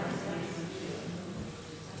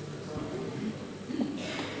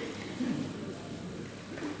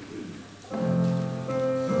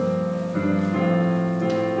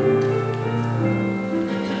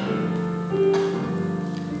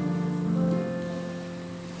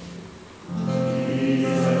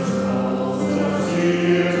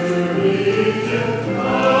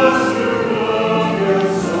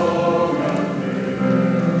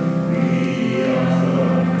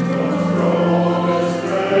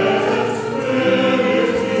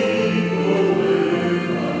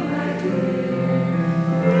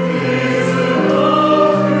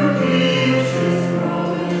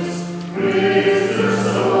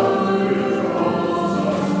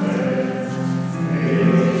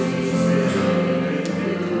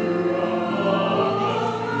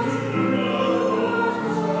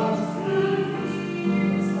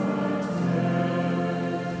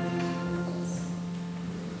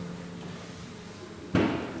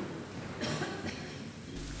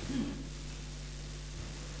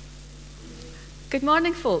Good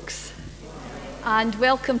morning, folks, and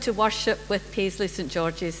welcome to worship with Paisley St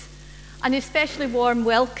George's. An especially warm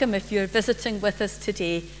welcome if you're visiting with us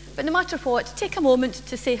today. But no matter what, take a moment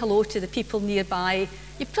to say hello to the people nearby.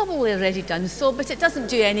 You've probably already done so, but it doesn't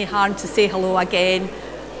do any harm to say hello again.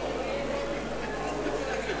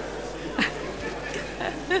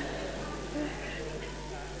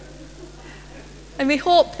 And we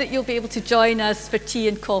hope that you'll be able to join us for tea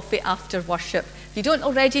and coffee after worship. If you don't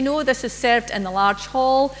already know, this is served in the large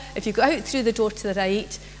hall. If you go out through the door to the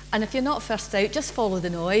right, and if you're not first out, just follow the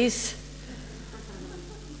noise.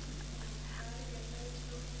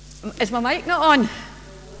 Is my mic not on?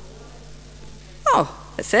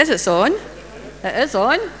 Oh, it says it's on. It is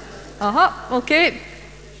on. Okay.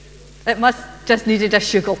 It must just needed a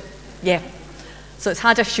shuggle. Yeah. So it's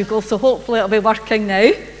had a shuggle, so hopefully it'll be working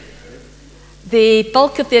now. The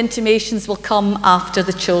bulk of the intimations will come after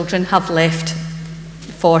the children have left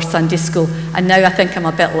for Sunday school. And now I think I'm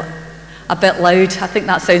a bit loud. I think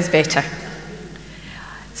that sounds better.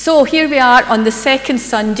 So here we are on the second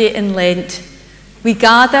Sunday in Lent. We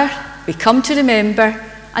gather, we come to remember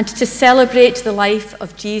and to celebrate the life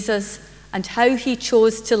of Jesus and how he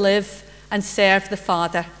chose to live and serve the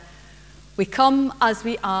Father. We come as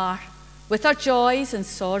we are, with our joys and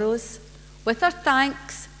sorrows, with our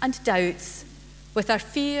thanks and doubts, with our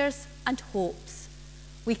fears and hopes.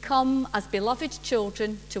 We come as beloved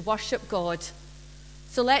children to worship God.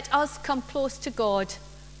 So let us come close to God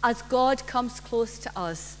as God comes close to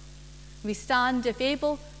us. We stand, if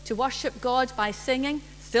able, to worship God by singing,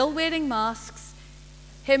 still wearing masks,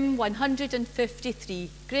 hymn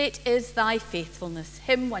 153, Great is Thy Faithfulness,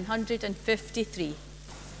 hymn 153.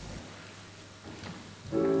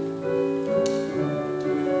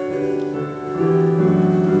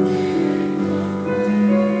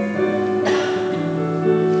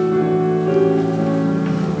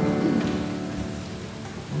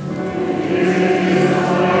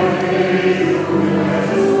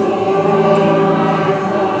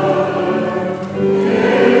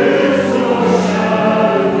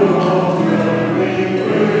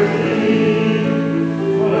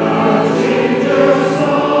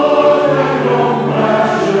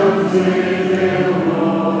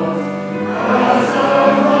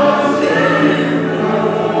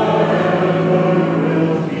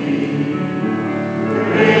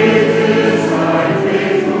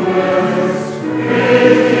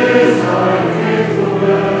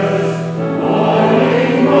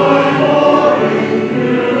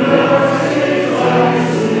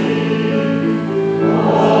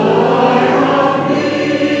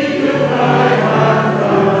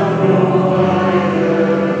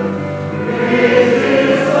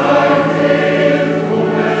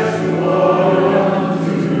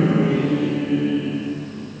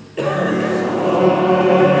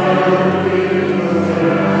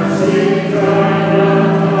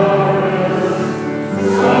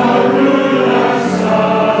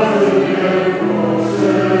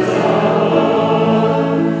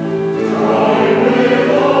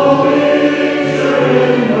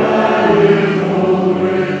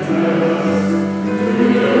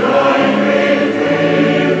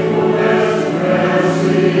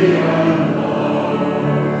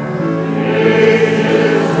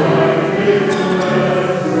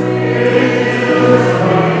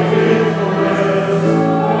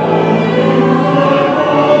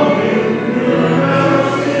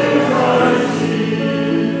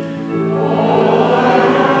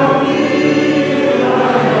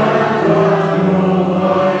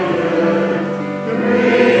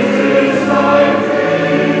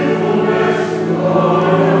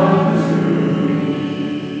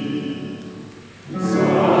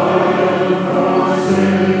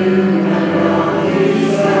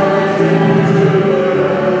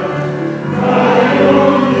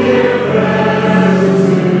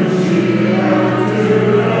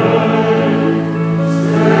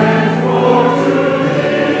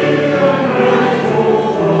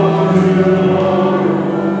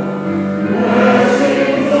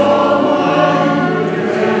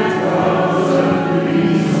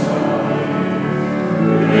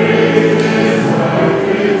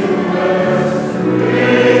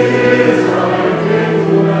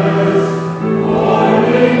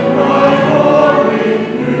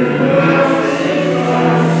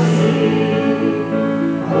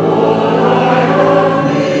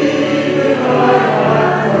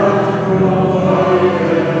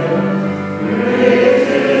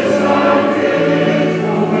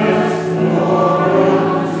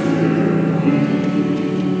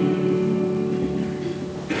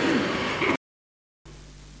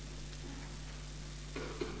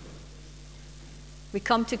 We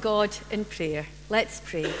come to God in prayer. Let's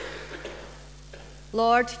pray.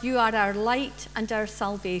 Lord, you are our light and our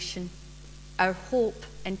salvation, our hope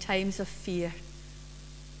in times of fear.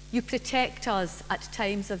 You protect us at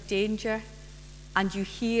times of danger, and you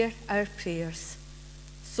hear our prayers.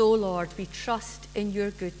 So, Lord, we trust in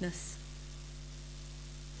your goodness.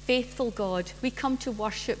 Faithful God, we come to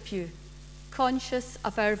worship you, conscious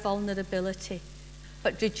of our vulnerability,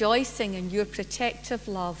 but rejoicing in your protective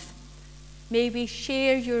love. May we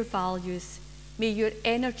share your values. May your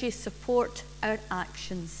energy support our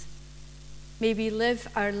actions. May we live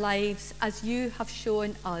our lives as you have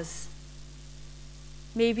shown us.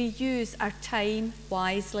 May we use our time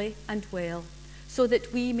wisely and well, so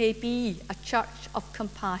that we may be a church of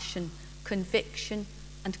compassion, conviction,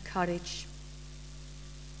 and courage.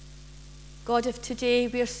 God, of today,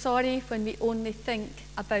 we're sorry when we only think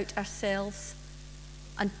about ourselves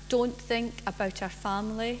and don't think about our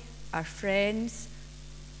family, our friends,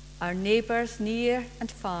 our neighbours near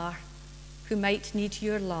and far who might need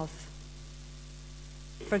your love.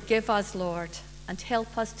 Forgive us, Lord, and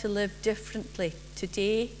help us to live differently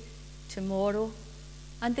today, tomorrow,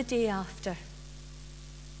 and the day after.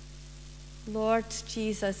 Lord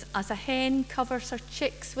Jesus, as a hen covers her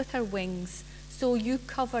chicks with her wings, so you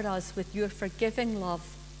cover us with your forgiving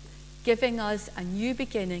love, giving us a new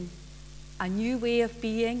beginning, a new way of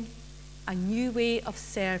being, a new way of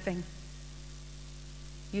serving.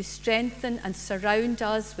 You strengthen and surround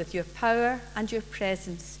us with your power and your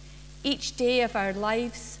presence each day of our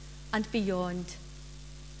lives and beyond.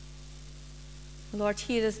 Lord,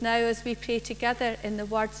 hear us now as we pray together in the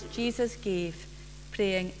words Jesus gave,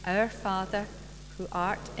 praying, Our Father, who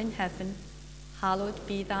art in heaven, hallowed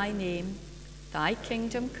be thy name. Thy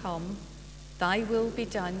kingdom come, thy will be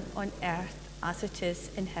done on earth as it is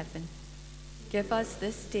in heaven. Give us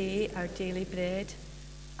this day our daily bread,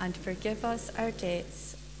 and forgive us our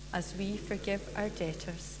debts as we forgive our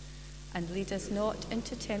debtors. And lead us not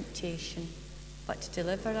into temptation, but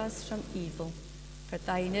deliver us from evil. For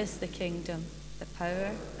thine is the kingdom, the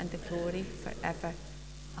power, and the glory forever.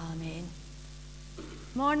 Amen.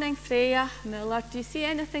 Morning, Freya, Miller. Do you see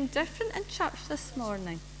anything different in church this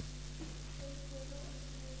morning?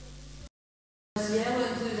 There's yellow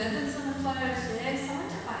and blue ribbons on the flowers, yes. I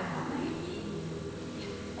wonder why that might be.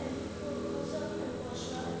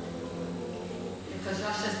 Because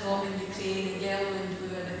Russia's bombing Ukraine, and yellow and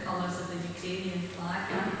blue are the colours of the Ukrainian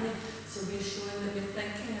flag, aren't they? So we're showing that we're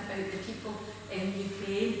thinking about the people in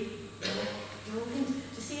Ukraine. Brilliant.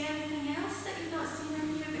 Do you see anything else that you've not seen in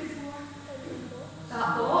here before?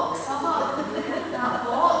 That box, that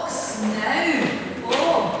box.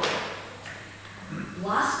 Now,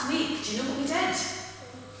 last week, do you know what we did?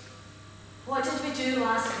 What did we do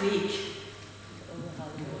last week?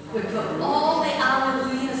 We put all the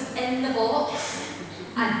alleluias in the box,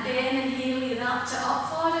 and Ben and Hayley wrapped it up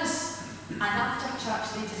for us. And after church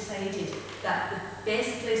they decided that the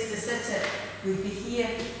best place to sit it would be here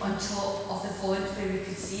on top of the font where we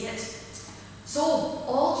could see it. So,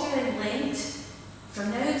 all during Lent,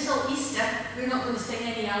 from now until Easter, we're not going to sing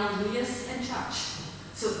any alleluias in church.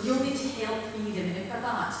 So you'll need to help me remember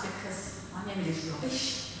that, because my memory is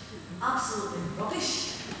rubbish. Absolutely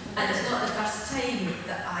rubbish. And it's not the first time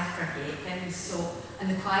that I forget things, so, and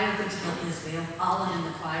the choir are going to help me as well. Alan and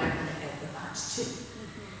the choir are going to help with that too.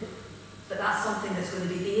 But that's something that's going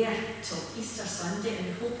to be there till Easter Sunday, and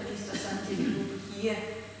we hope on Easter Sunday we will be here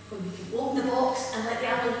when we can open the box and let the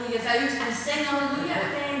alleluias out and sing alleluia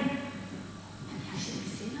again. Maybe I should be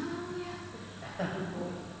singing alleluia.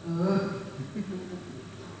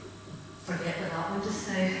 Forget about that one just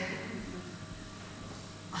now.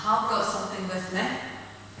 I have got something with me.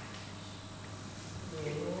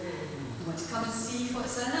 You want to come and see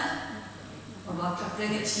what's in it? Or will I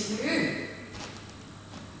bring it to you?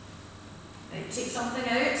 Right, take something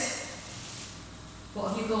out. What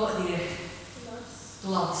have you got there?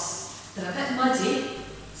 Gloves. They're a bit muddy.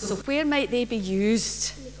 So where might they be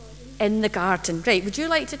used? In the garden. Right, would you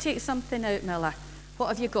like to take something out, Miller? What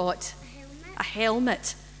have you got? A helmet. A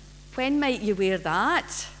helmet. When might you wear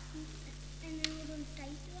that? And then we're on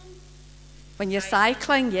cycling. When you're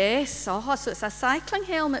cycling, yes. Oh, so it's a cycling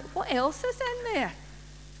helmet. What else is in there?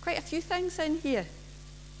 Quite a few things in here.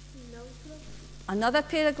 No gloves. Another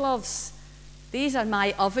pair of gloves. These are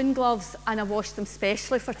my oven gloves, and I washed them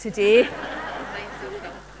specially for today.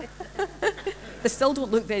 They still don't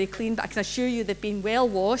look very clean, but I can assure you they've been well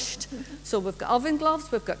washed. So we've got oven gloves,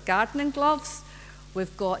 we've got gardening gloves,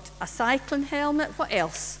 we've got a cycling helmet. What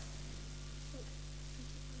else?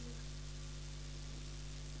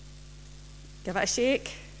 Give it a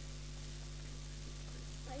shake.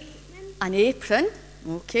 Apron. An apron.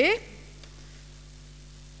 Okay.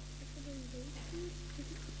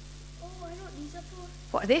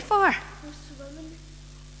 What are they for? For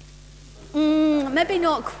swimming. Maybe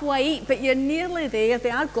not quite, but you're nearly there.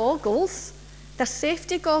 They are goggles. They're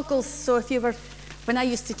safety goggles. So when I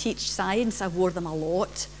used to teach science, I wore them a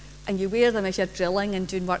lot. And you wear them as you're drilling and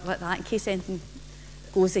doing work like that in case anything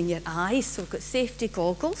goes in your eyes. So we've got safety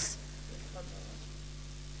goggles.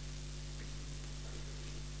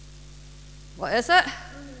 What is it?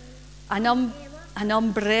 An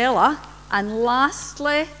umbrella. And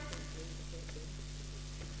lastly,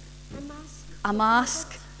 a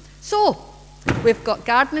mask. So, we've got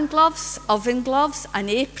gardening gloves, oven gloves, an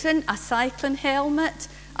apron, a cycling helmet,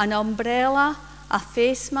 an umbrella, a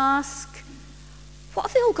face mask. What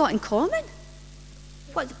have they all got in common?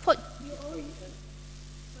 What?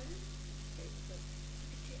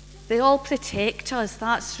 They all protect us,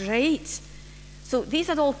 that's right. So these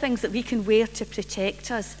are all things that we can wear to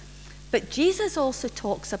protect us. But Jesus also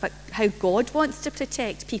talks about how God wants to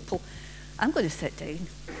protect people. I'm going to sit down.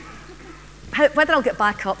 Whether I'll get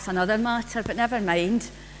back up's another matter, but never mind.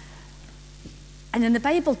 And in the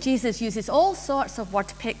Bible, Jesus uses all sorts of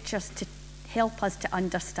word pictures to help us to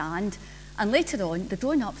understand. And later on, the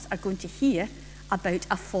grown-ups are going to hear about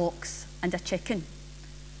a fox and a chicken.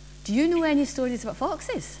 Do you know any stories about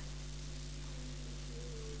foxes?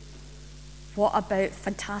 What about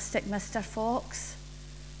Fantastic Mr. Fox?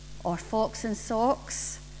 Or Fox and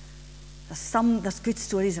Socks? There's good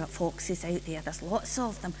stories about foxes out there. There's lots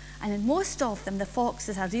of them. And in most of them, the fox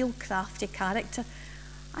is a real crafty character.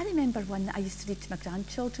 I remember one that I used to read to my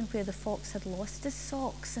grandchildren where the fox had lost his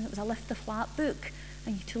socks, and it was a lift the flat book,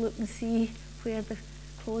 and you to look and see where the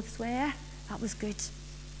clothes were. That was good.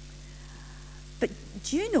 But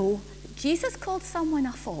do you know that Jesus called someone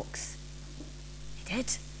a fox? He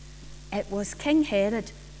did. It was King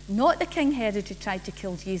Herod, not the King Herod who tried to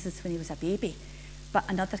kill Jesus when he was a baby, but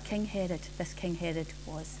another King Herod. This King Herod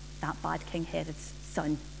was that bad King Herod's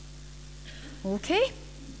son. Okay?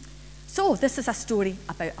 So this is a story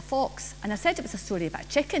about a fox. And I said it was a story about a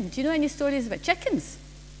chicken. Do you know any stories about chickens?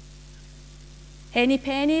 Henny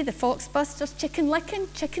Penny, the Foxbusters, Chicken Licken,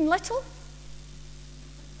 Chicken Little?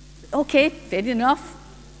 Okay, fair enough.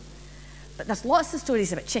 But there's lots of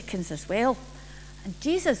stories about chickens as well. And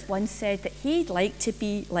Jesus once said that he'd like to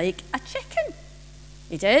be like a chicken.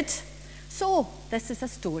 He did. So this is a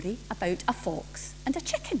story about a fox and a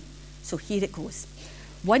chicken. So here it goes.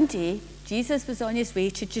 One day, Jesus was on his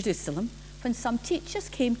way to Jerusalem when some teachers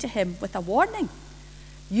came to him with a warning.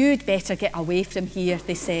 "You'd better get away from here,"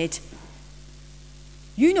 they said.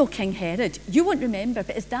 "You know King Herod. You won't remember,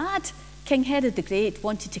 but his dad, King Herod the Great,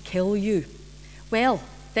 wanted to kill you. Well,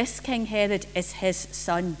 this King Herod is his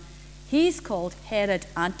son. He's called Herod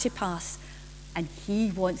Antipas, and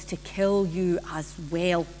he wants to kill you as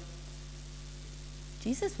well."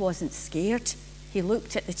 Jesus wasn't scared. He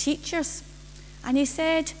looked at the teachers and he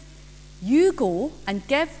said, "You go and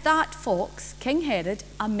give that fox, King Herod,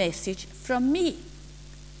 a message from me.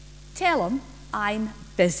 Tell him I'm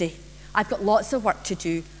busy. I've got lots of work to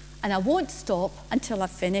do and I won't stop until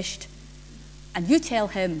I've finished. And you tell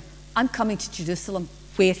him I'm coming to Jerusalem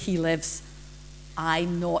where he lives.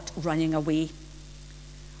 I'm not running away."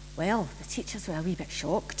 Well, the teachers were a wee bit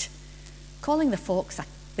shocked. Calling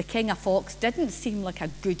the king a fox didn't seem like a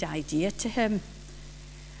good idea to him.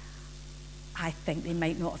 I think they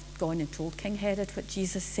might not have gone and told King Herod what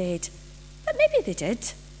Jesus said, but maybe they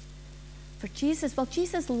did. For Jesus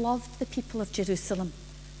loved the people of Jerusalem.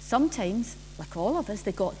 Sometimes, like all of us,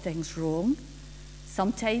 they got things wrong.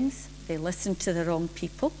 Sometimes they listened to the wrong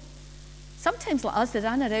people. Sometimes, like us, they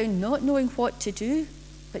ran around not knowing what to do.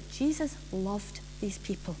 But Jesus loved these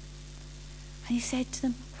people. And he said to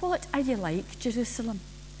them, "What are you like, Jerusalem?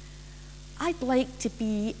 I'd like to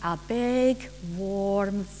be a big,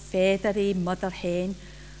 warm, feathery mother hen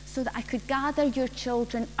so that I could gather your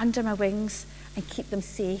children under my wings and keep them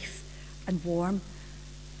safe and warm.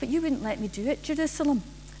 But you wouldn't let me do it, Jerusalem.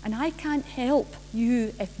 And I can't help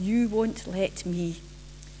you if you won't let me."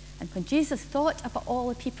 And when Jesus thought about all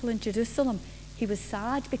the people in Jerusalem, he was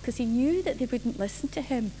sad because he knew that they wouldn't listen to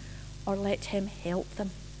him or let him help them.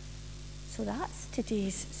 So that's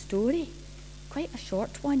today's story. Quite a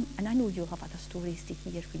short one, and I know you'll have other stories to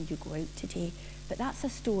hear when you go out today, but that's a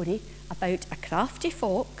story about a crafty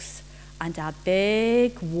fox and a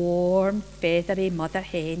big, warm, feathery mother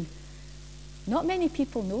hen. Not many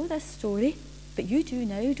people know this story, but you do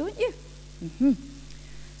now, don't you?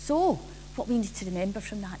 So, what we need to remember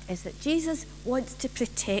from that is that Jesus wants to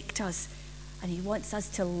protect us, and he wants us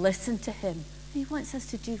to listen to him, and he wants us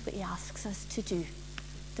to do what he asks us to do.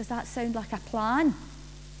 Does that sound like a plan?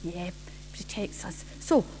 Yeah, protects us.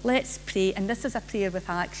 So let's pray, and this is a prayer with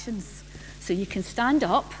actions. So you can stand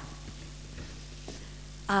up,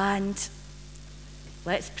 And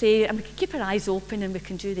let's pray, and we can keep our eyes open and we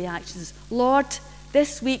can do the actions. Lord,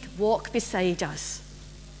 this week walk beside us.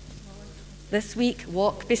 This week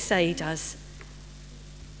walk beside us.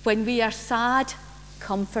 When we are sad,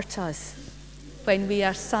 comfort us. When we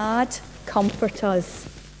are sad, comfort us.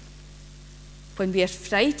 When we are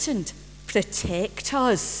frightened, protect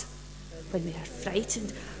us. When we are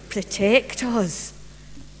frightened, protect us.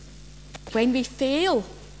 When we fail,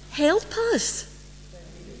 help us.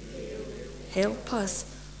 Help us.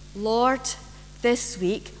 Lord, this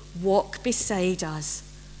week, walk beside us.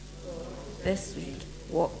 This week,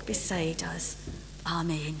 walk beside us.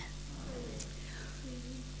 Amen.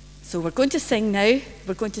 So we're going to sing now.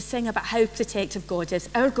 We're going to sing about how protective God is.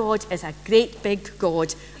 Our God is a great big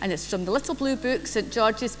God. And it's from the Little Blue Book, St.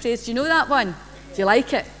 George's Praise. Do you know that one? Do you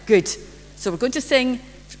like it? Good. So we're going to sing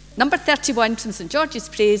number 31 from St. George's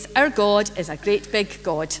Praise. Our God is a great big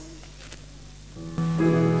God.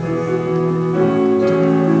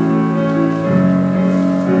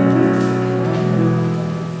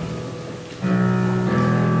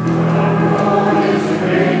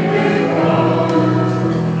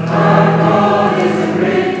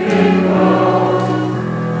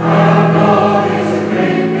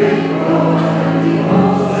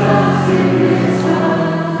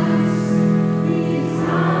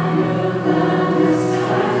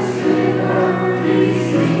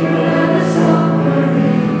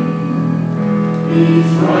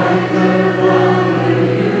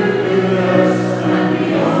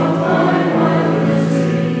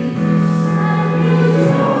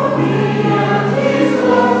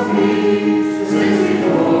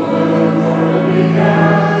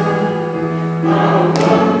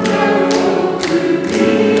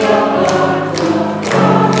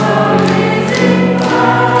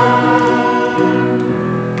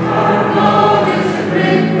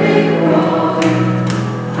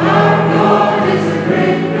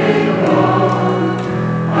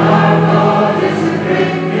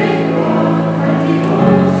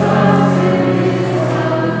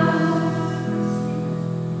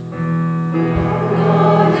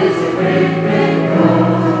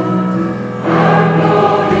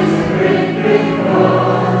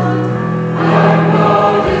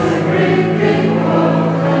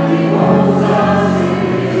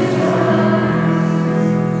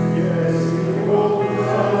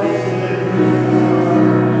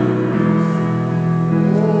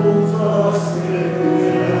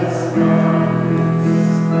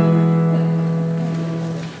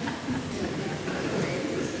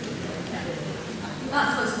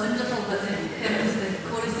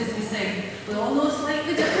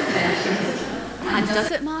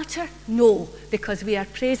 Because we are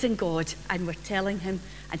praising God and we're telling him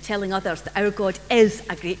and telling others that our God is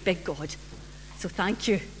a great big God. So thank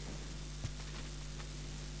you.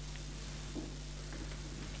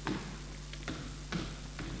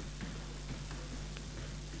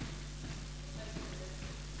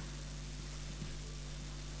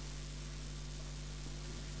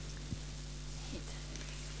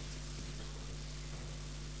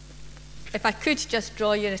 If I could just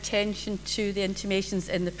draw your attention to the intimations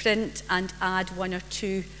in the print and add one or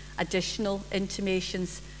two additional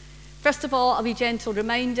intimations. First of all, a wee gentle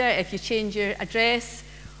reminder, if you change your address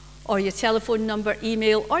or your telephone number,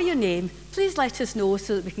 email or your name, please let us know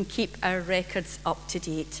so that we can keep our records up to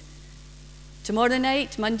date. Tomorrow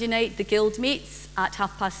night, Monday night, the Guild meets at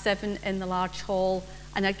 7:30 in the large hall,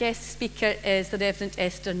 and our guest speaker is the Reverend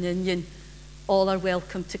Esther Ninian. All are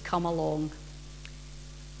welcome to come along.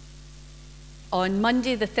 On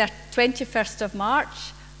Monday, the 21st of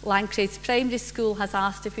March, Lancrace Primary School has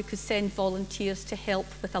asked if we could send volunteers to help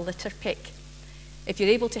with a litter pick. If you're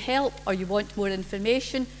able to help or you want more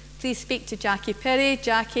information, please speak to Jackie Perry.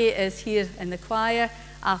 Jackie is here in the choir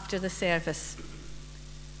after the service.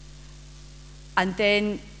 And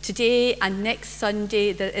then today and next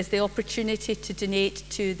Sunday, there is the opportunity to donate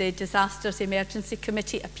to the Disasters Emergency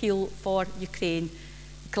Committee Appeal for Ukraine.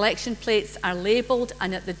 Collection plates are labelled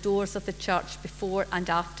and at the doors of the church before and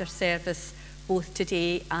after service, both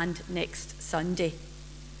today and next Sunday.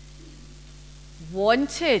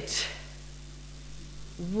 Wanted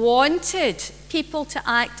people to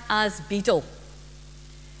act as beadle.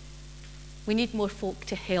 We need more folk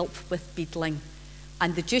to help with beadling,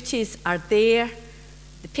 and the duties are there.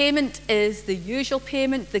 The payment is the usual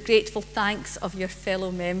payment, the grateful thanks of your fellow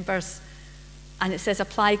members. And it says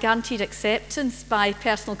apply guaranteed acceptance by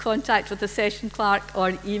personal contact with the session clerk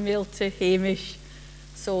or email to Hamish.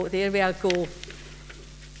 So there we go.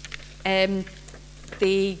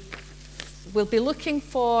 They will be looking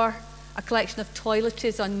for a collection of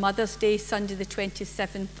toiletries on Mother's Day, Sunday the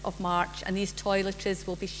 27th of March, and these toiletries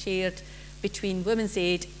will be shared between Women's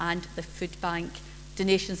Aid and the Food Bank.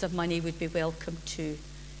 Donations of money would be welcome too.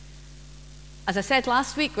 As I said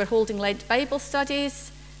last week, we're holding Lent Bible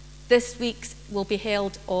studies. This week's will be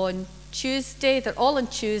held on Tuesday. They're all on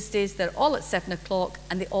Tuesdays, they're all at 7 o'clock,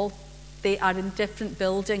 and they are in different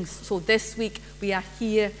buildings. So this week we are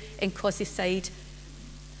here in Cossyside.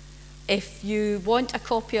 If you want a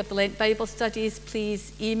copy of the Lent Bible studies,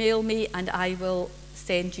 please email me and I will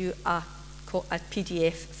send you a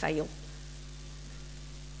PDF file.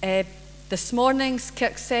 This morning's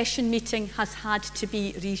Kirk session meeting has had to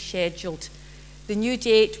be rescheduled. The new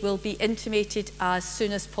date will be intimated as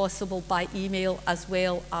soon as possible by email as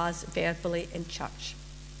well as verbally in church.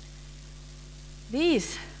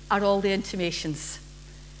 These are all the intimations.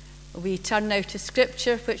 We turn now to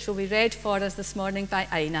Scripture, which will be read for us this morning by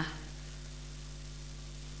Aina.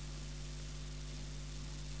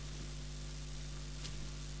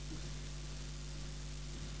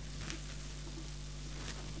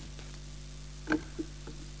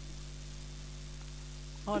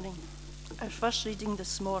 Morning. Our first reading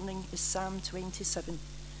this morning is Psalm 27.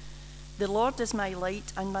 The Lord is my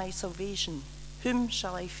light and my salvation. Whom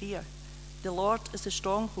shall I fear? The Lord is the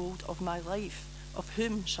stronghold of my life. Of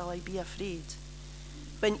whom shall I be afraid?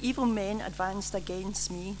 When evil men advanced against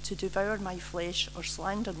me to devour my flesh or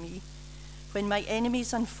slander me, when my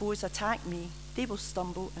enemies and foes attack me, they will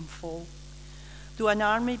stumble and fall. Though an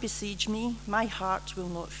army besiege me, my heart will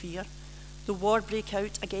not fear. Though war break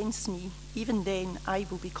out against me, even then I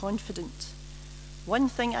will be confident. One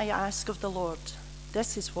thing I ask of the Lord,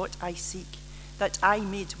 this is what I seek, that I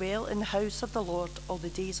may dwell in the house of the Lord all the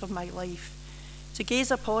days of my life, to gaze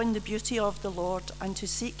upon the beauty of the Lord and to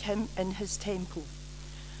seek him in his temple.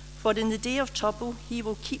 For in the day of trouble he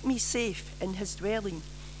will keep me safe in his dwelling.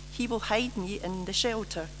 He will hide me in the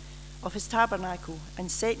shelter of his tabernacle and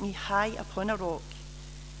set me high upon a rock.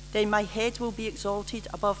 Then my head will be exalted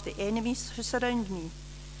above the enemies who surround me.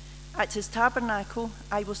 At his tabernacle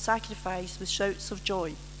I will sacrifice with shouts of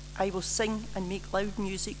joy. I will sing and make loud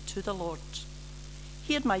music to the Lord.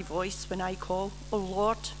 Hear my voice when I call, O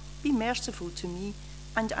Lord, be merciful to me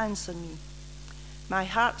and answer me. My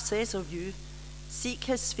heart says of you, seek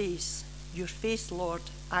his face. Your face, Lord,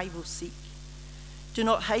 I will seek. Do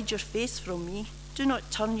not hide your face from me. Do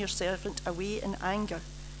not turn your servant away in anger.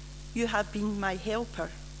 You have been my helper.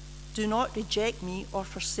 Do not reject me or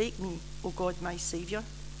forsake me, O God, my Saviour.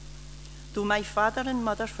 Though my father and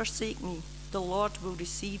mother forsake me, the Lord will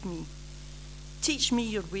receive me. Teach me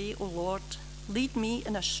your way, O Lord. Lead me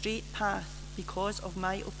in a straight path because of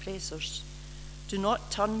my oppressors. Do not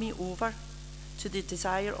turn me over to the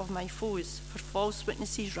desire of my foes, for false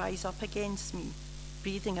witnesses rise up against me,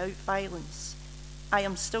 breathing out violence. I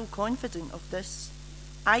am still confident of this.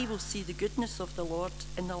 I will see the goodness of the Lord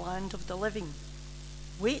in the land of the living.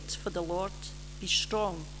 Wait for the Lord, be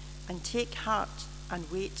strong, and take heart and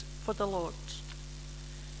wait for the Lord.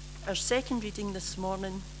 Our second reading this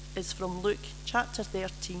morning is from Luke chapter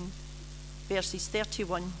 13, verses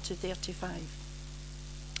 31 to 35.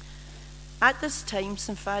 At this time,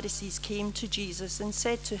 some Pharisees came to Jesus and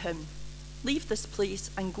said to him, "Leave this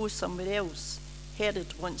place and go somewhere else.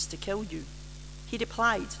 Herod wants to kill you." He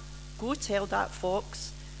replied, "Go tell that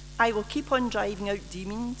fox, I will keep on driving out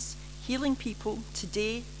demons, healing people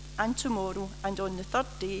today and tomorrow, and on the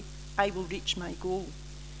third day I will reach my goal.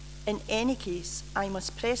 In any case, I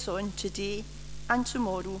must press on today and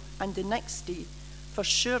tomorrow and the next day, for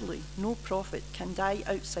surely no prophet can die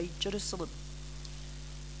outside Jerusalem.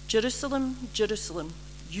 Jerusalem, Jerusalem,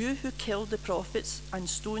 you who kill the prophets and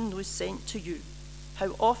stone those sent to you,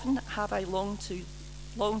 how often have I longed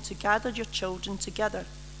to gather your children together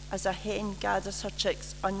as a hen gathers her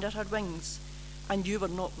chicks under her wings, and you were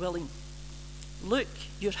not willing. Look,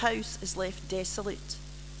 your house is left desolate.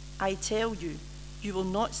 I tell you, you will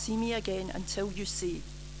not see me again until you say,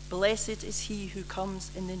 'Blessed is he who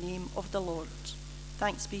comes in the name of the Lord.'"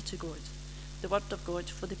 Thanks be to God. The word of God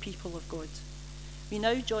for the people of God. We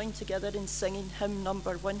now join together in singing hymn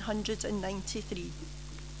number 193.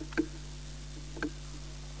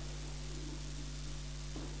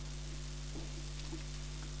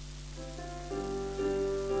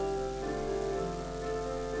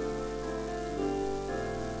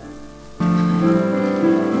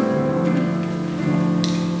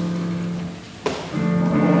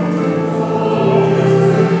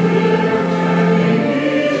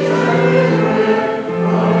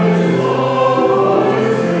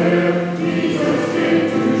 Jesus came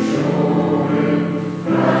to show him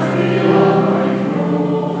that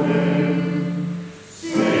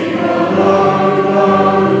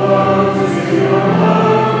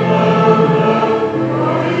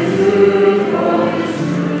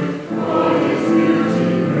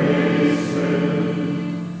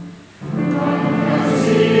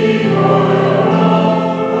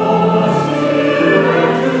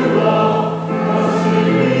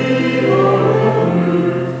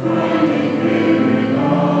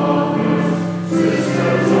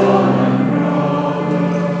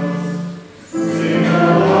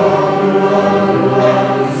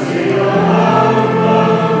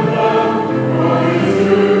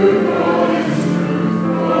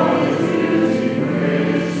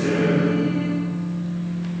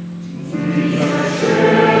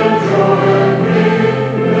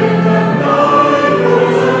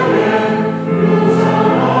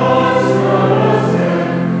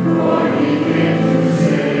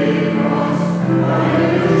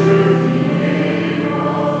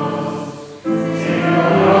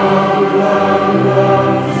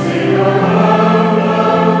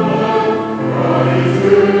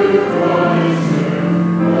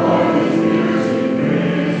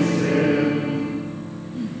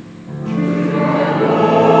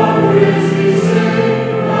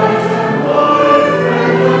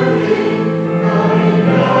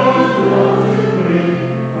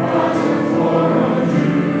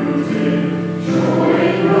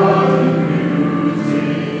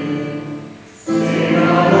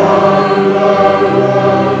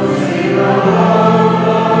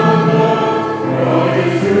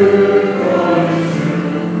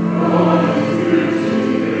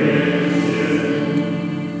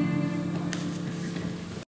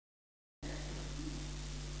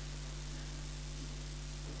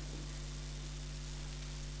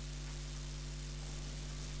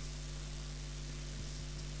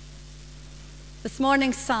This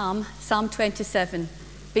morning's psalm, Psalm 27,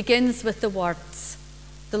 begins with the words,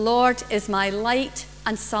 "The Lord is my light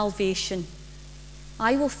and salvation.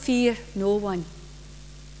 I will fear no one."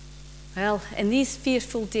 Well, in these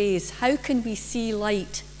fearful days, how can we see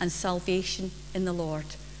light and salvation in the Lord?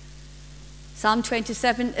 Psalm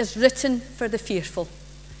 27 is written for the fearful.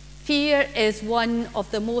 Fear is one of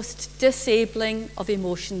the most disabling of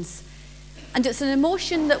emotions, and it's an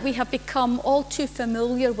emotion that we have become all too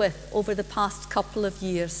familiar with over the past couple of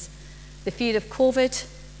years. The fear of COVID,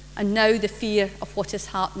 and now the fear of what is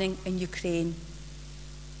happening in Ukraine.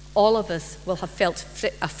 All of us will have felt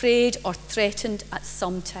afraid or threatened at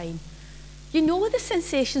some time. You know the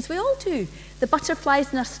sensations, we all do. The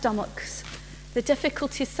butterflies in our stomachs, the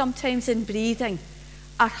difficulties sometimes in breathing,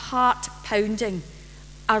 our heart pounding,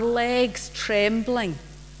 our legs trembling,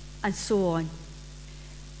 and so on.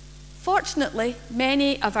 Fortunately,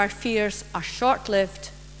 many of our fears are short-lived,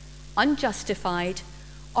 unjustified,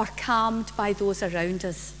 or calmed by those around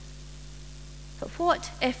us. But what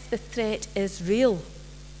if the threat is real?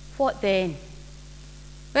 What then?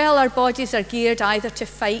 Well, our bodies are geared either to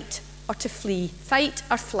fight or to flee, fight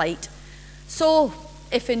or flight. So,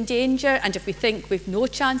 if in danger and if we think we've no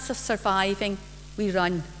chance of surviving, we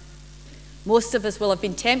run. Most of us will have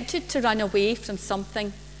been tempted to run away from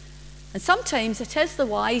something, and sometimes it is the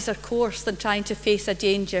wiser course than trying to face a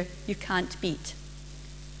danger you can't beat.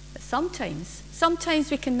 But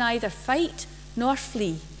sometimes we can neither fight nor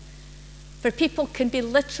flee, for people can be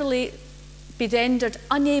literally be rendered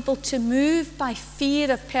unable to move by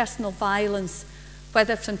fear of personal violence,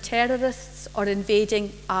 whether from terrorists or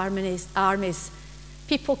invading armies.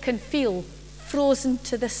 People can feel frozen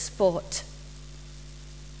to the spot.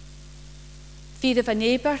 Fear of a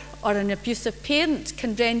neighbour or an abusive parent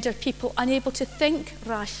can render people unable to think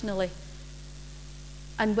rationally.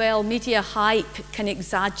 And well, media hype can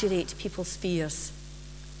exaggerate people's fears.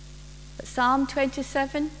 But Psalm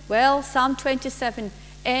 27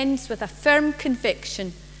 ends with a firm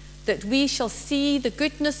conviction that we shall see the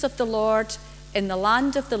goodness of the Lord in the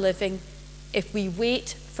land of the living if we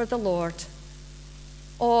wait for the Lord.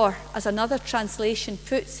 Or, as another translation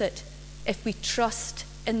puts it, if we trust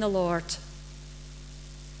in the Lord.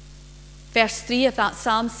 Verse 3 of that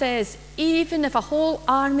psalm says, "Even if a whole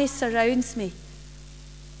army surrounds me,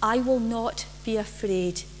 I will not be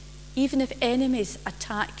afraid. Even if enemies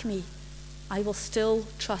attack me, I will still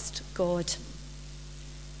trust God."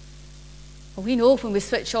 Well, we know when we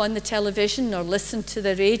switch on the television or listen to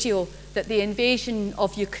the radio that the invasion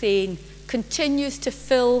of Ukraine continues to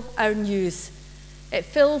fill our news. It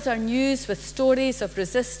fills our news with stories of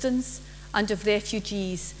resistance and of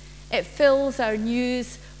refugees. It fills our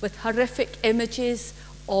news with horrific images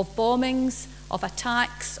of bombings, of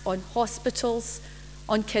attacks on hospitals,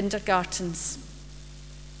 on kindergartens.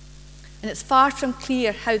 And it's far from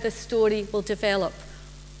clear how this story will develop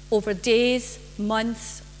over days,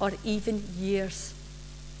 months, or even years.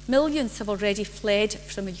 Millions have already fled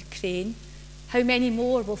from Ukraine. How many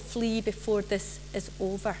more will flee before this is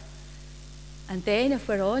over? And then, if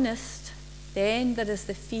we're honest, then there is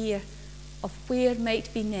the fear of where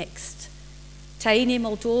might be next. Tiny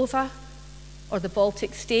Moldova, or the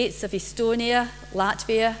Baltic states of Estonia,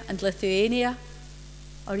 Latvia, and Lithuania,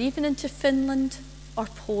 or even into Finland or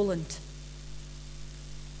Poland.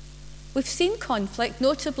 We've seen conflict,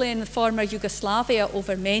 notably in the former Yugoslavia,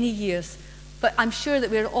 over many years, but I'm sure that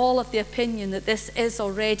we're all of the opinion that this is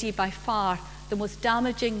already by far the most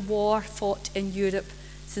damaging war fought in Europe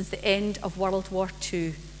since the end of World War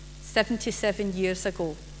II, 77 years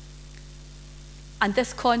ago. And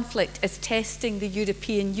this conflict is testing the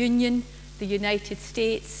European Union, the United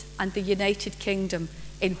States, and the United Kingdom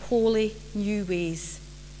in wholly new ways.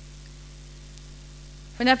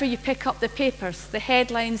 Whenever you pick up the papers, the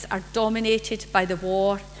headlines are dominated by the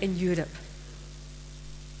war in Europe.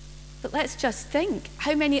 But let's just think,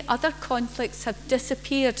 how many other conflicts have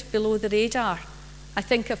disappeared below the radar? I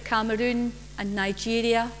think of Cameroon and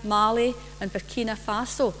Nigeria, Mali and Burkina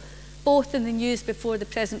Faso, both in the news before the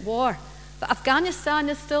present war. But Afghanistan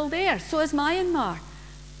is still there, so is Myanmar.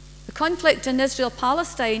 The conflict in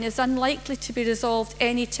Israel-Palestine is unlikely to be resolved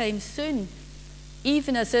anytime soon,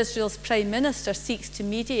 even as Israel's Prime Minister seeks to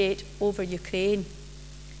mediate over Ukraine.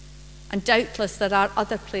 And doubtless there are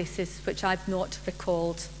other places which I've not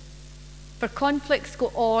recalled. For conflicts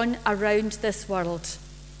go on around this world.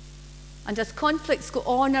 And as conflicts go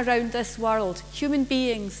on around this world, human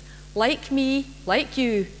beings, like me, like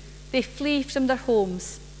you, they flee from their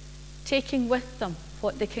homes, taking with them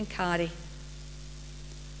what they can carry.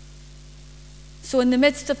 So in the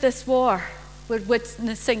midst of this war, we're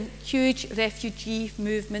witnessing huge refugee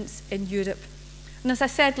movements in Europe. And as I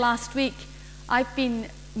said last week, I've been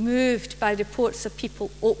moved by reports of people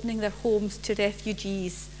opening their homes to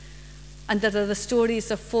refugees. And there are the stories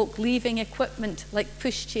of folk leaving equipment like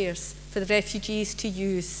pushchairs for the refugees to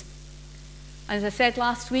use. And as I said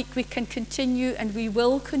last week, we can continue and we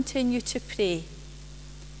will continue to pray.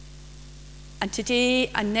 And today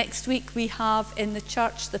and next week we have in the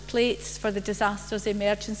church the plates for the Disasters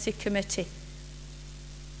Emergency Committee.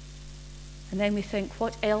 And then we think,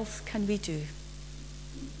 what else can we do?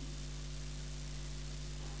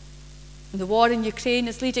 The war in Ukraine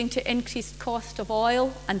is leading to increased cost of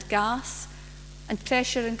oil and gas and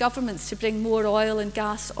pressure on governments to bring more oil and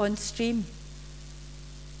gas on stream.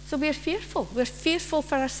 So we're fearful. We're fearful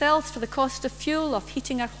for ourselves, for the cost of fuel, of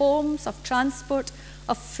heating our homes, of transport,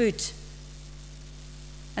 of food.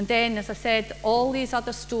 And then, as I said, all these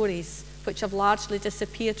other stories which have largely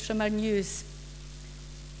disappeared from our news.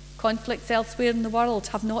 Conflicts elsewhere in the world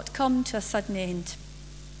have not come to a sudden end.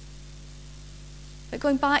 But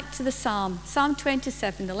going back to the psalm, Psalm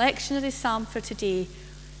 27, the lectionary psalm for today,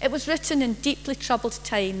 it was written in deeply troubled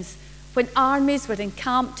times when armies were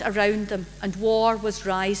encamped around them and war was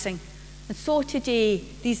rising. And so today,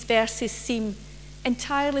 these verses seem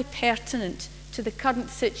entirely pertinent to the current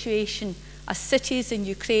situation as cities in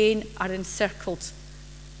Ukraine are encircled.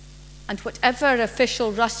 And whatever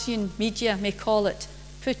official Russian media may call it,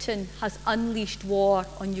 Putin has unleashed war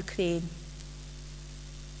on Ukraine.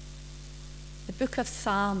 The book of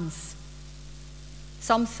Psalms.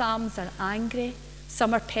 Some psalms are angry,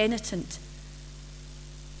 some are penitent.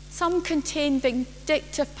 Some contain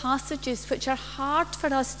vindictive passages which are hard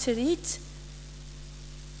for us to read.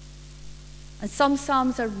 And some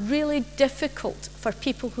psalms are really difficult for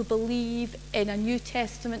people who believe in a New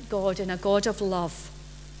Testament God and a God of love.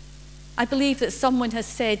 I believe that someone has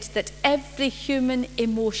said that every human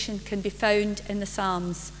emotion can be found in the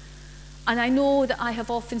Psalms. And I know that I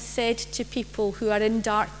have often said to people who are in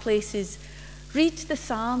dark places, read the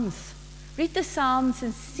Psalms. Read the Psalms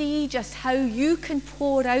and see just how you can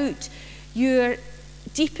pour out your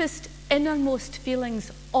deepest, innermost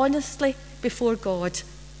feelings honestly before God.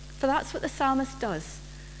 For that's what the psalmist does.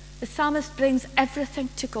 The psalmist brings everything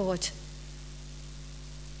to God.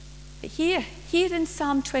 But here in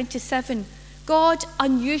Psalm 27, God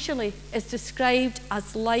unusually is described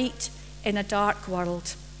as light in a dark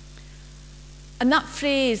world. And that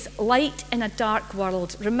phrase, light in a dark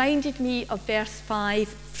world, reminded me of verse 5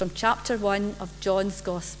 from chapter 1 of John's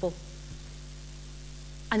Gospel.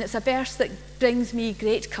 And it's a verse that brings me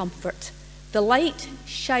great comfort. The light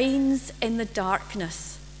shines in the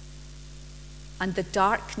darkness, and the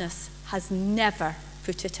darkness has never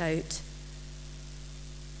put it out.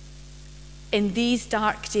 In these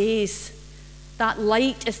dark days, that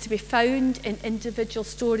light is to be found in individual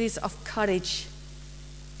stories of courage,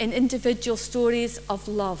 in individual stories of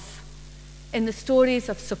love, in the stories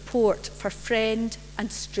of support for friend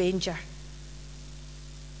and stranger.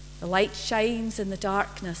 The light shines in the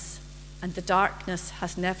darkness, and the darkness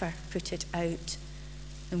has never put it out.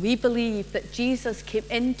 And we believe that Jesus came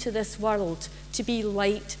into this world to be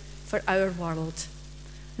light for our world.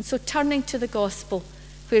 And so turning to the gospel,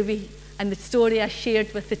 and the story I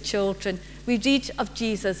shared with the children, we read of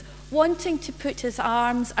Jesus wanting to put his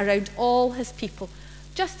arms around all his people,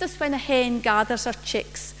 just as when a hen gathers her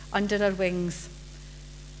chicks under her wings.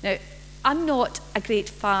 Now, I'm not a great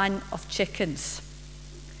fan of chickens.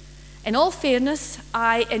 In all fairness,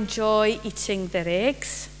 I enjoy eating their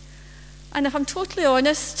eggs. And if I'm totally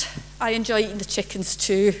honest, I enjoy eating the chickens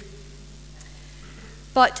too.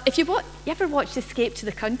 But if you ever watch Escape to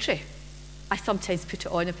the Country, I sometimes put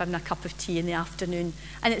it on if I'm having a cup of tea in the afternoon.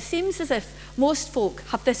 And it seems as if most folk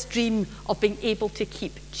have this dream of being able to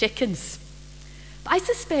keep chickens. But I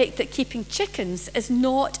suspect that keeping chickens is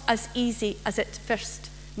not as easy as it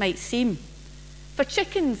first might seem. For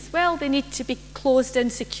chickens, well, they need to be closed in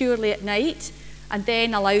securely at night and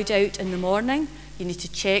then allowed out in the morning. You need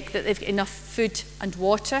to check that they've got enough food and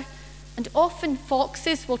water. And often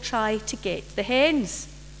foxes will try to get the hens.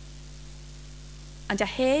 And a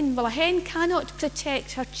hen cannot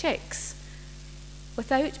protect her chicks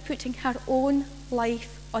without putting her own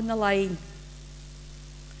life on the line.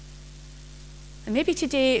 And maybe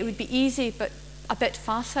today it would be easy but a bit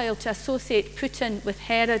facile to associate Putin with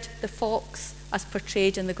Herod the fox as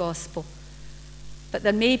portrayed in the gospel. But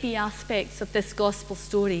there may be aspects of this gospel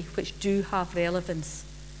story which do have relevance.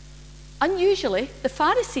 Unusually, the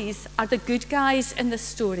Pharisees are the good guys in this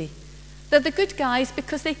story. They're the good guys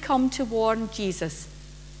because they come to warn Jesus.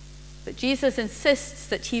 But Jesus insists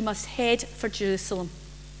that he must head for Jerusalem.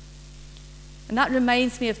 And that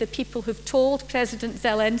reminds me of the people who've told President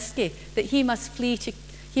Zelensky that he must flee to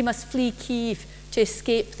He must flee Kiev to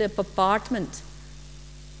escape the bombardment.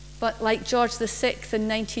 But like George VI in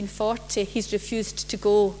 1940, he's refused to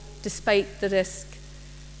go despite the risk.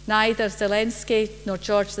 Neither Zelensky nor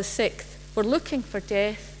George VI were looking for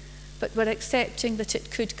death, but were accepting that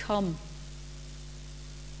it could come.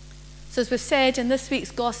 So as we've said in this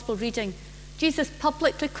week's Gospel reading, Jesus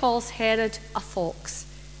publicly calls Herod a fox.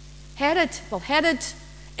 Herod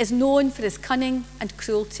is known for his cunning and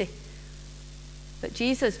cruelty. But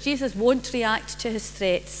Jesus won't react to his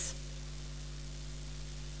threats.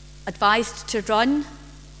 Advised to run,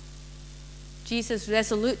 Jesus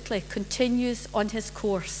resolutely continues on his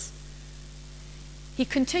course. He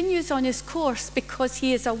continues on his course because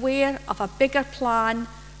he is aware of a bigger plan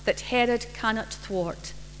that Herod cannot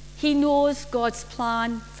thwart. He knows God's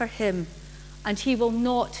plan for him, and he will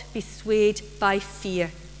not be swayed by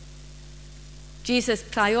fear. Jesus'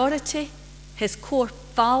 priority, his core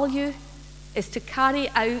value, is to carry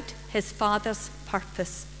out his Father's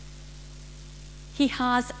purpose. He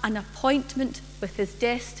has an appointment with his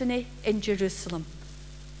destiny in Jerusalem.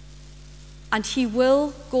 And he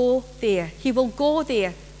will go there. He will go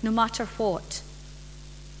there no matter what.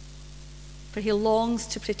 For he longs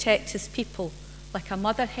to protect his people like a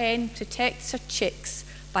mother hen protects her chicks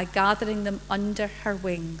by gathering them under her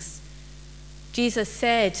wings. Jesus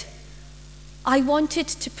said, "I wanted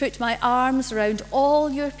to put my arms around all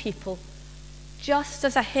your people, just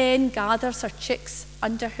as a hen gathers her chicks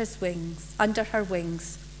under her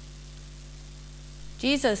wings."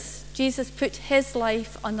 Jesus put his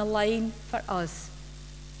life on the line for us.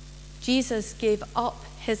 Jesus gave up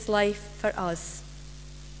his life for us.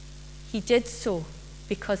 He did so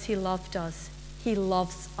because he loved us. He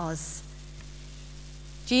loves us.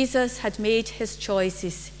 Jesus had made his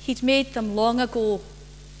choices. He'd made them long ago,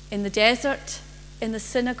 in the desert, in the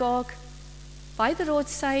synagogue, by the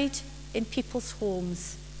roadside, in people's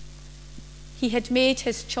homes. He had made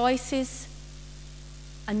his choices,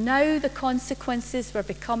 and now the consequences were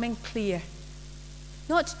becoming clear,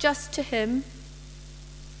 not just to him,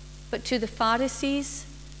 but to the Pharisees,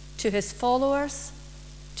 to his followers,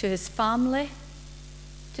 to his family,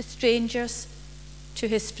 to strangers, to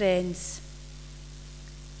his friends.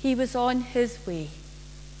 He was on his way.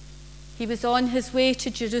 He was on his way to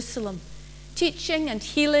Jerusalem, teaching and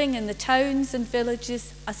healing in the towns and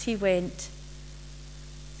villages as he went.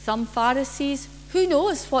 Some Pharisees, who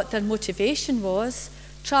knows what their motivation was,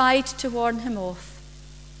 tried to warn him off.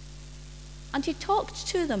 And he talked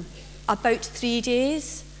to them about 3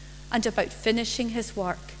 days and about finishing his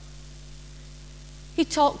work. He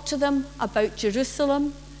talked to them about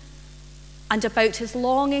Jerusalem and about his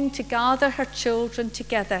longing to gather her children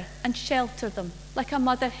together and shelter them like a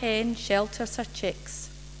mother hen shelters her chicks.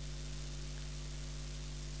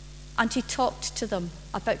 And he talked to them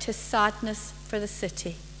about his sadness for the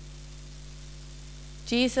city.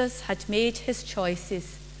 Jesus had made his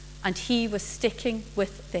choices, and he was sticking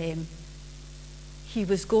with them. He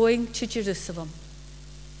was going to Jerusalem.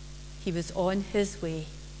 He was on his way,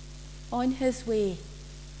 on his way,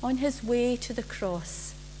 on his way to the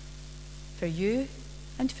cross, for you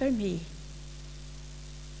and for me.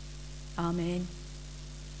 Amen.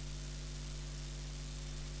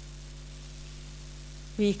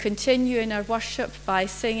 We continue in our worship by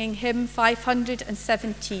singing hymn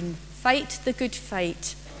 517, Fight the Good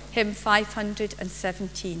Fight, hymn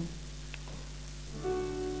 517.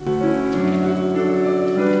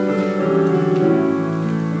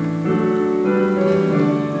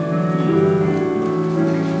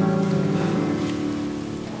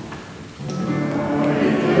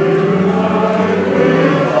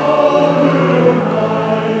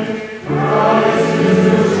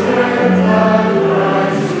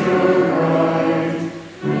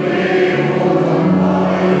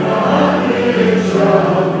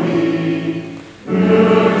 Shall be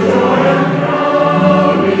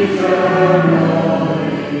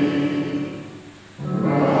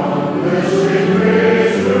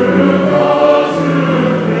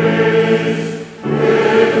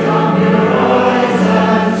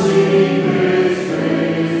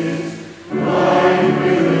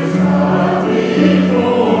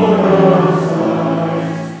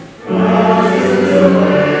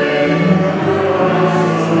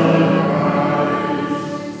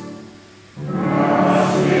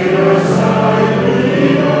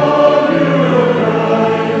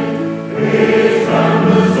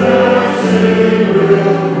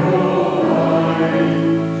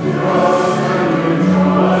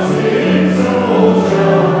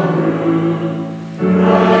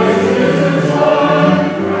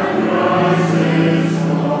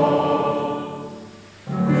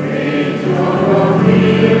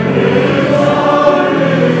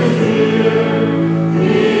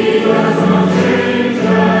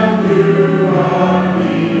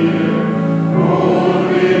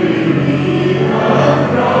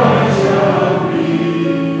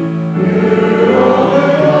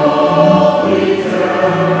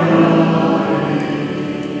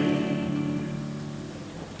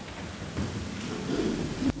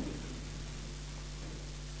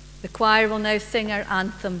The choir will now sing our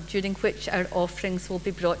anthem, during which our offerings will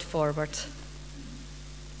be brought forward.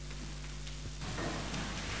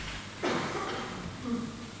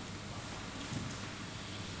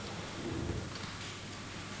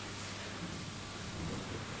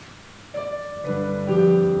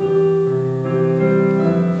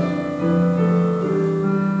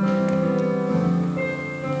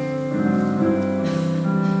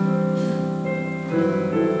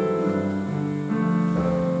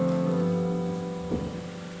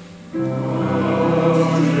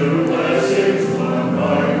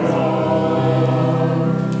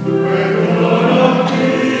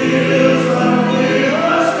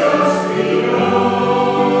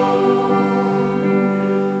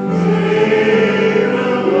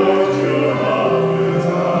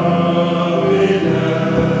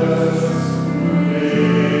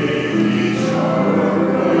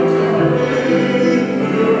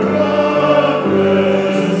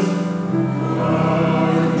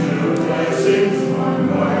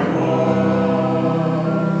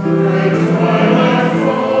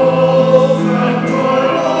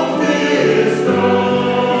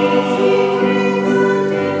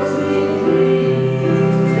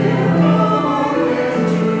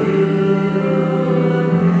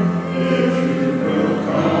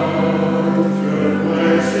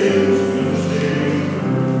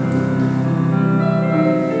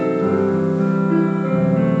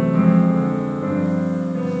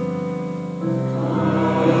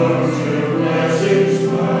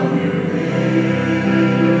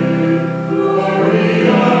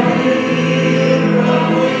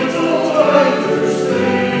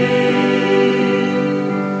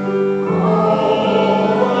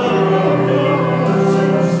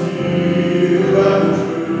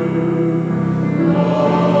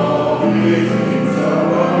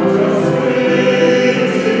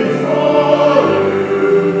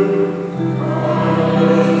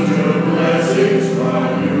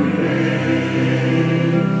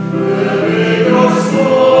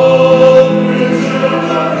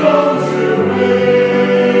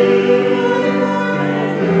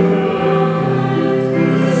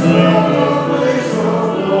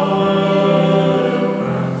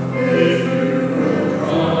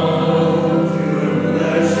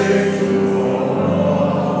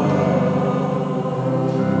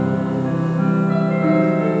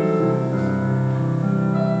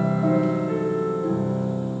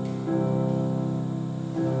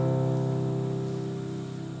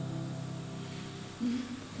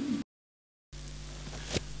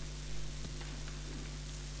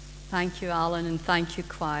 Thank you, Alan, and thank you,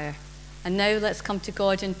 choir. And now let's come to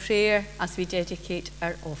God in prayer as we dedicate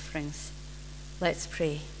our offerings. Let's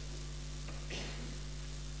pray.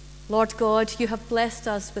 Lord God, you have blessed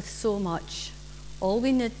us with so much, all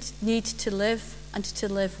we need to live and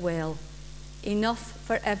to live well, enough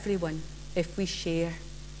for everyone if we share.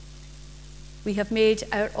 We have made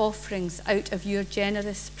our offerings out of your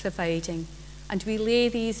generous providing, and we lay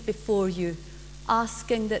these before you,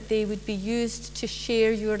 asking that they would be used to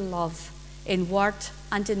share your love in word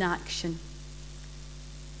and in action.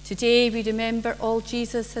 Today we remember all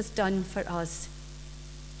Jesus has done for us.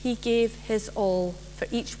 He gave his all for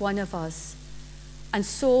each one of us. And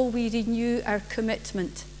so we renew our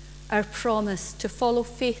commitment, our promise to follow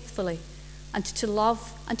faithfully and to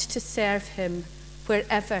love and to serve him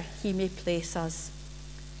wherever he may place us.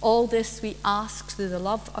 All this we ask through the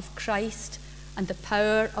love of Christ and the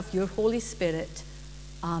power of your Holy Spirit.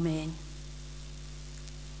 Amen.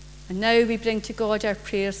 And now we bring to God our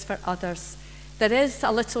prayers for others. There is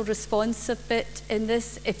a little responsive bit in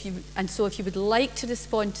this, if you would like to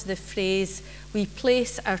respond to the phrase, "We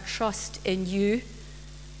place our trust in you,"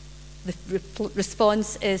 the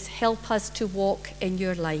response is, "Help us to walk in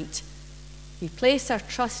your light." We place our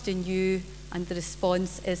trust in you, and the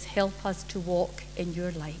response is, "Help us to walk in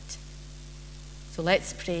your light." So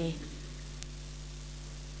let's pray.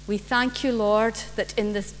 We thank you, Lord, that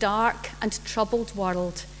in this dark and troubled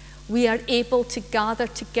world, we are able to gather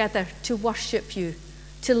together to worship you,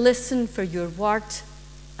 to listen for your word,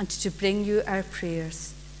 and to bring you our prayers.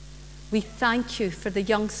 We thank you for the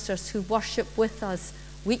youngsters who worship with us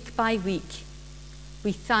week by week.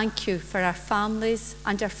 We thank you for our families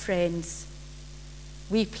and our friends.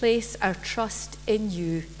 We place our trust in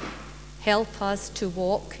you. Help us to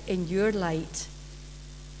walk in your light.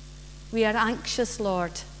 We are anxious,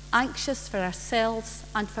 Lord, anxious for ourselves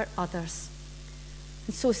and for others.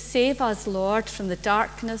 And so save us, Lord, from the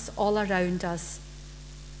darkness all around us,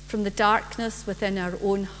 from the darkness within our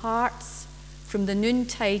own hearts, from the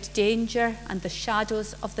noontide danger and the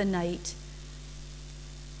shadows of the night.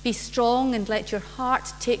 Be strong and let your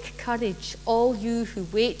heart take courage, all you who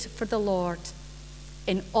wait for the Lord.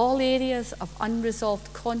 In all areas of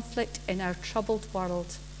unresolved conflict in our troubled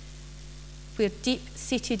world, where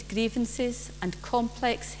deep-seated grievances and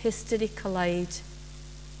complex history collide,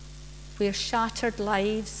 where shattered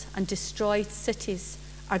lives and destroyed cities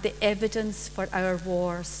are the evidence for our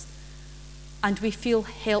wars, and we feel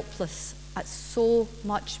helpless at so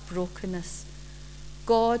much brokenness.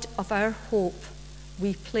 God of our hope,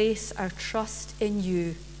 we place our trust in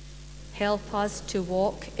you. Help us to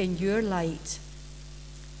walk in your light.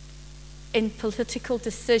 In political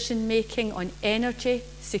decision-making on energy,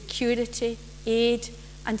 security, aid,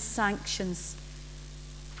 and sanctions,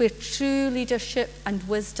 where true leadership and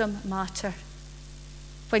wisdom matter,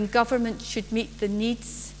 when government should meet the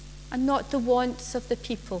needs and not the wants of the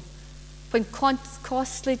people, when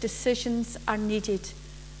costly decisions are needed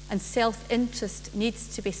and self-interest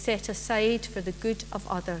needs to be set aside for the good of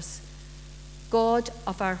others. God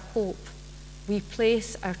of our hope, we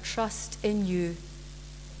place our trust in you.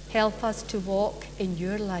 Help us to walk in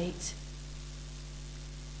your light.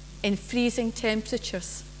 In freezing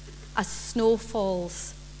temperatures, as snow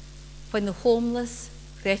falls, when the homeless,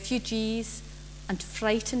 refugees, and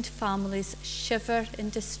frightened families shiver in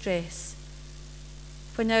distress,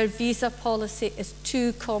 when our visa policy is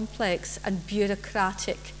too complex and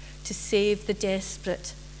bureaucratic to save the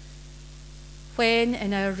desperate, when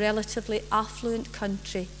in our relatively affluent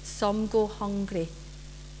country some go hungry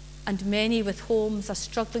and many with homes are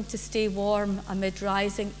struggling to stay warm amid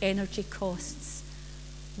rising energy costs,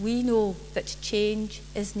 we know that change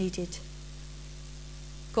is needed.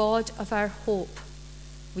 God of our hope,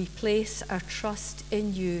 we place our trust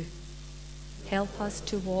in you. Help us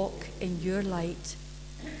to walk in your light.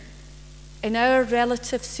 In our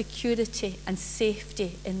relative security and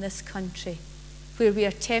safety in this country, where we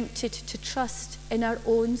are tempted to trust in our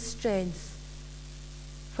own strength,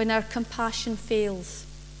 when our compassion fails,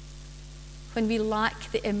 when we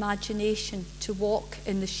lack the imagination to walk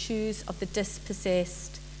in the shoes of the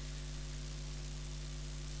dispossessed,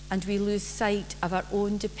 and we lose sight of our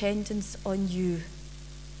own dependence on you.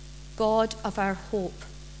 God of our hope,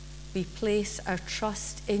 we place our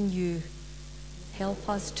trust in you. Help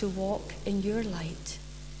us to walk in your light.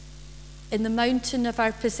 In the mountain of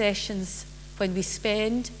our possessions, when we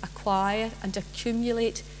spend, acquire, and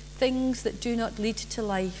accumulate things that do not lead to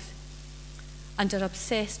life, and are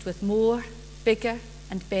obsessed with more, bigger,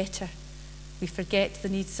 and better, we forget the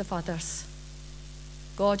needs of others.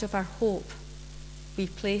 God of our hope, we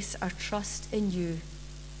place our trust in you.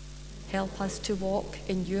 Help us to walk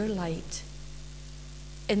in your light.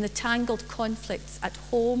 In the tangled conflicts at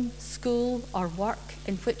home, school, or work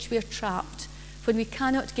in which we are trapped, when we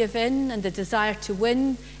cannot give in and the desire to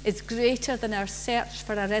win is greater than our search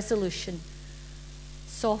for a resolution,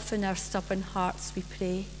 soften our stubborn hearts, we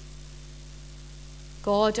pray.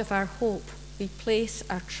 God of our hope, we place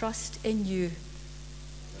our trust in you.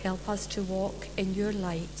 Help us to walk in your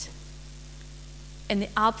light. In the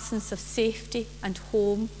absence of safety and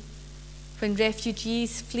home, when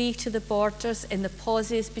refugees flee to the borders in the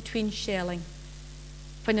pauses between shelling,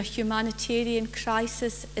 when a humanitarian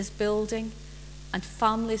crisis is building and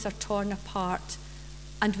families are torn apart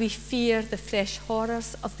and we fear the fresh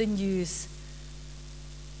horrors of the news,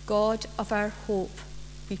 God of our hope,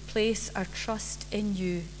 we place our trust in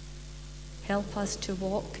you. Help us to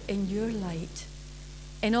walk in your light.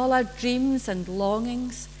 In all our dreams and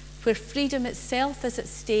longings, where freedom itself is at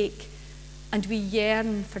stake, and we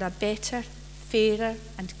yearn for a better, fairer,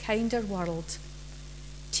 and kinder world,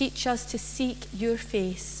 teach us to seek your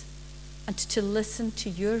face and to listen to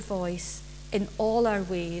your voice in all our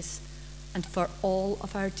ways and for all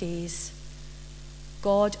of our days.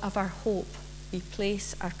 God of our hope, we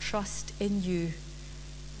place our trust in you.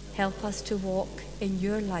 Help us to walk in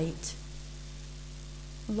your light.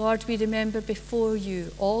 Lord, we remember before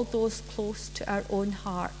you all those close to our own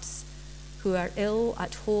hearts who are ill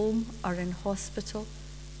at home or in hospital,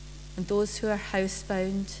 and those who are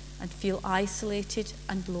housebound and feel isolated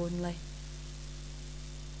and lonely,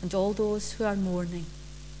 and all those who are mourning.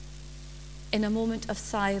 In a moment of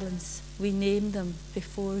silence, we name them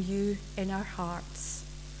before you in our hearts.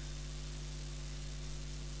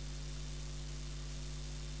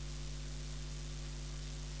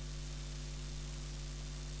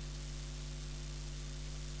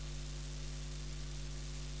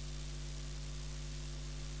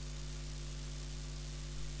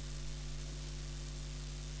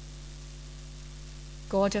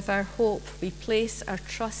 God of our hope, we place our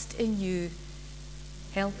trust in you.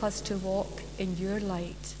 Help us to walk in your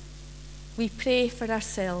light. We pray for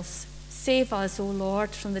ourselves. Save us, O Lord,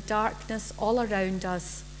 from the darkness all around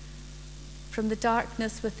us, from the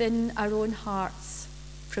darkness within our own hearts,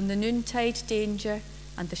 from the noontide danger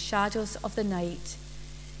and the shadows of the night.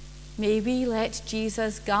 May we let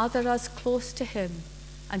Jesus gather us close to him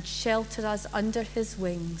and shelter us under his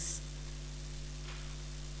wings.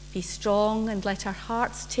 Be strong and let our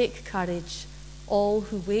hearts take courage, all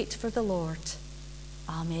who wait for the Lord.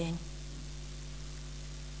 Amen.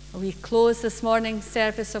 We close this morning's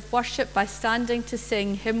service of worship by standing to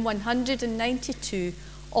sing hymn 192,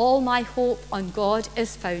 All My Hope on God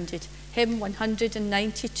is Founded. Hymn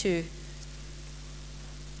 192.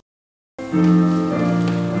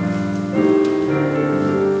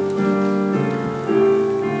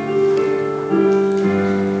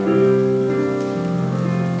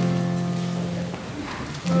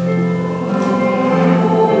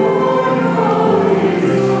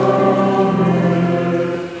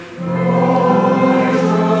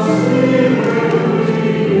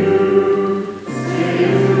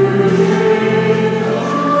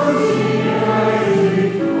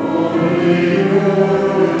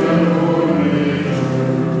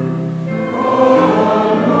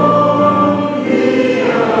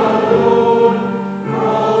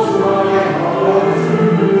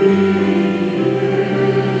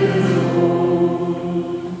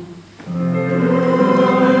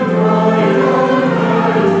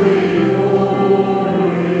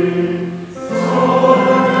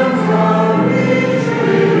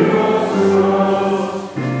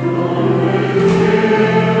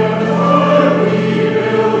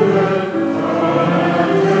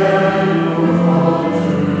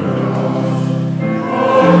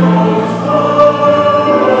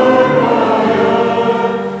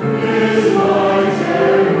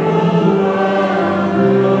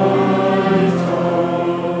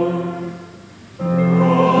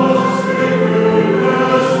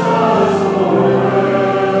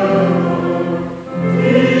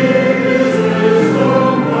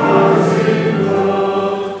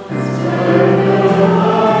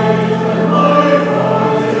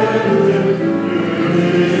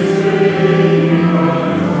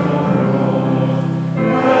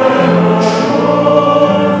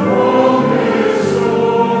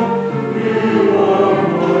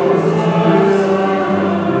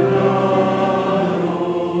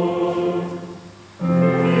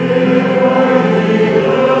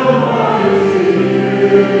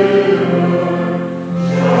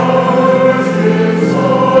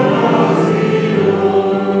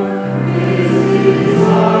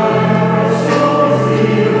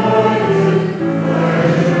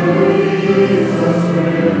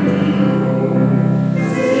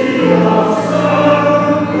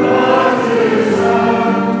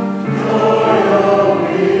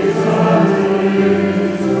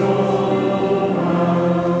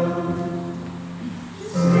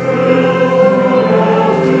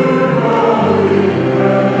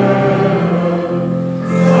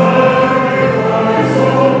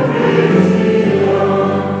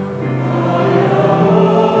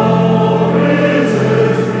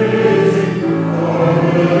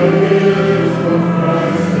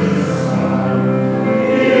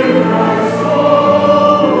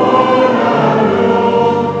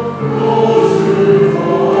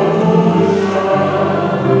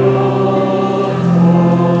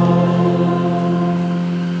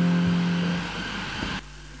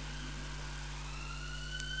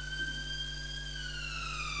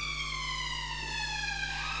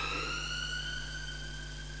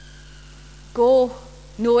 Go,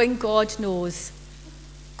 knowing God knows.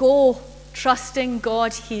 Go, trusting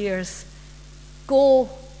God hears. Go,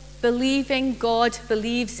 believing God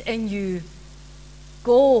believes in you.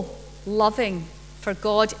 Go, loving, for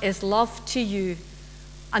God is love to you.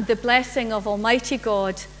 And the blessing of Almighty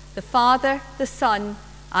God, the Father, the Son,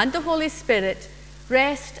 and the Holy Spirit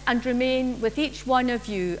rest and remain with each one of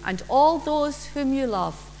you and all those whom you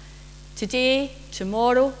love, today,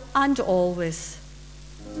 tomorrow, and always.